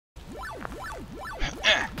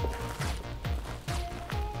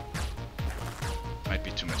Might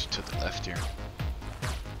be too much to the left here.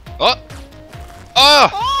 Oh!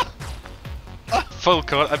 Oh! Full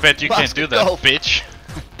court. I bet you can't do that, golf. bitch.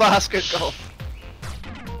 Basket golf.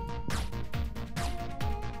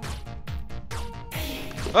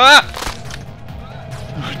 Ah!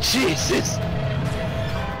 Oh, Jesus.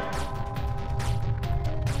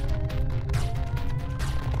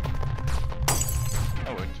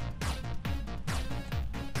 That worked.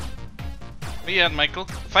 Me and Michael,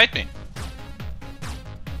 fight me.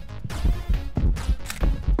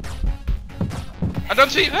 I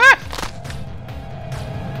don't see. Ah!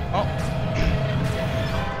 Oh.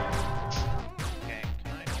 Okay,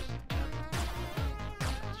 can I just...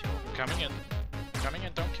 Coming in. Coming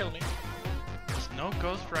in, don't kill me. There's no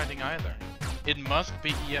ghost riding either. It must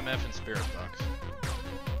be EMF and Spirit Box.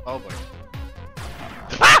 Oh boy.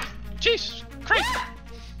 Ah! Jesus Christ!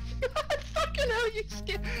 Fucking hell, you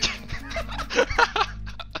scared.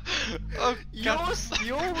 Oh god.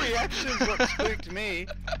 Your reaction is what spooked me.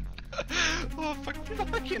 Oh fuck.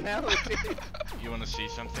 Fucking hell, dude. You wanna see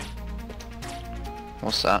something?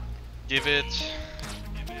 What's that? Give it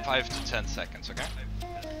 5 to 10 seconds, okay?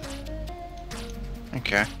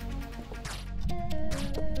 Okay.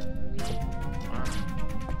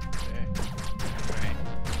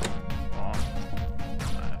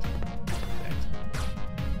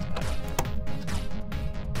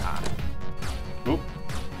 Oop.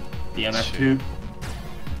 DMF 2.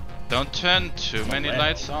 Don't turn too many left.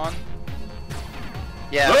 lights on.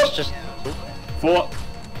 Yeah, Whoop. it's just... 4.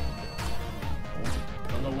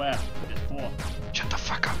 On the left. Just 4. Shut the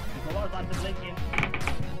fuck up. There's a lot of lights blinking.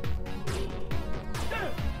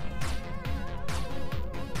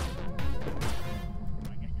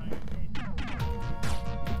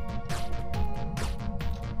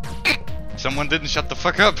 Someone didn't shut the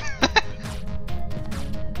fuck up.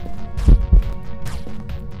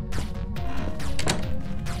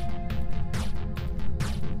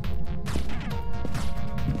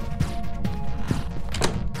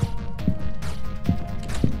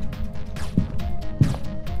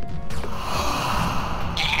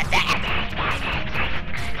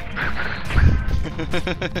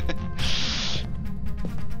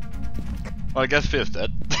 Well, I guess Fifth's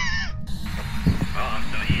dead.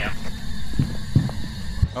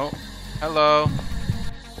 Oh, hello.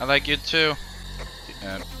 I like you too.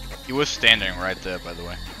 He was standing right there, by the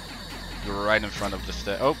way. You were right in front of the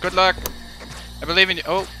stair. Oh, good luck. I believe in you.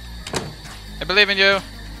 Oh, I believe in you.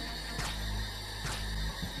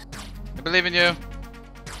 I believe in you.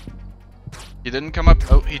 He didn't come up.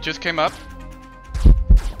 Oh, he just came up.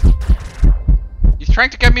 He's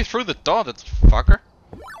trying to get me through the door, that fucker.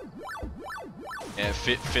 Yeah,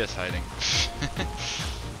 Fizz hiding.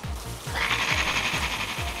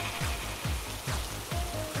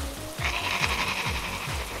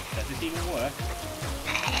 Does this even work?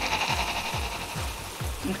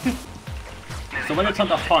 So when it's on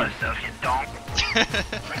the hunt,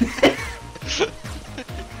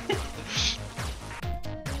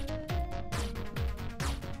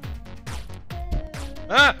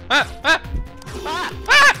 Ah! Ah! Ah! Ah!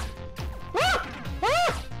 Ah! Ah!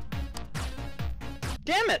 Ah!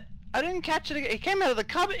 Damn it! I didn't catch it. It came out of the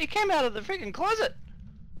cupboard. It came out of the freaking closet.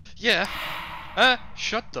 Yeah.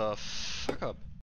 Shut the fuck up.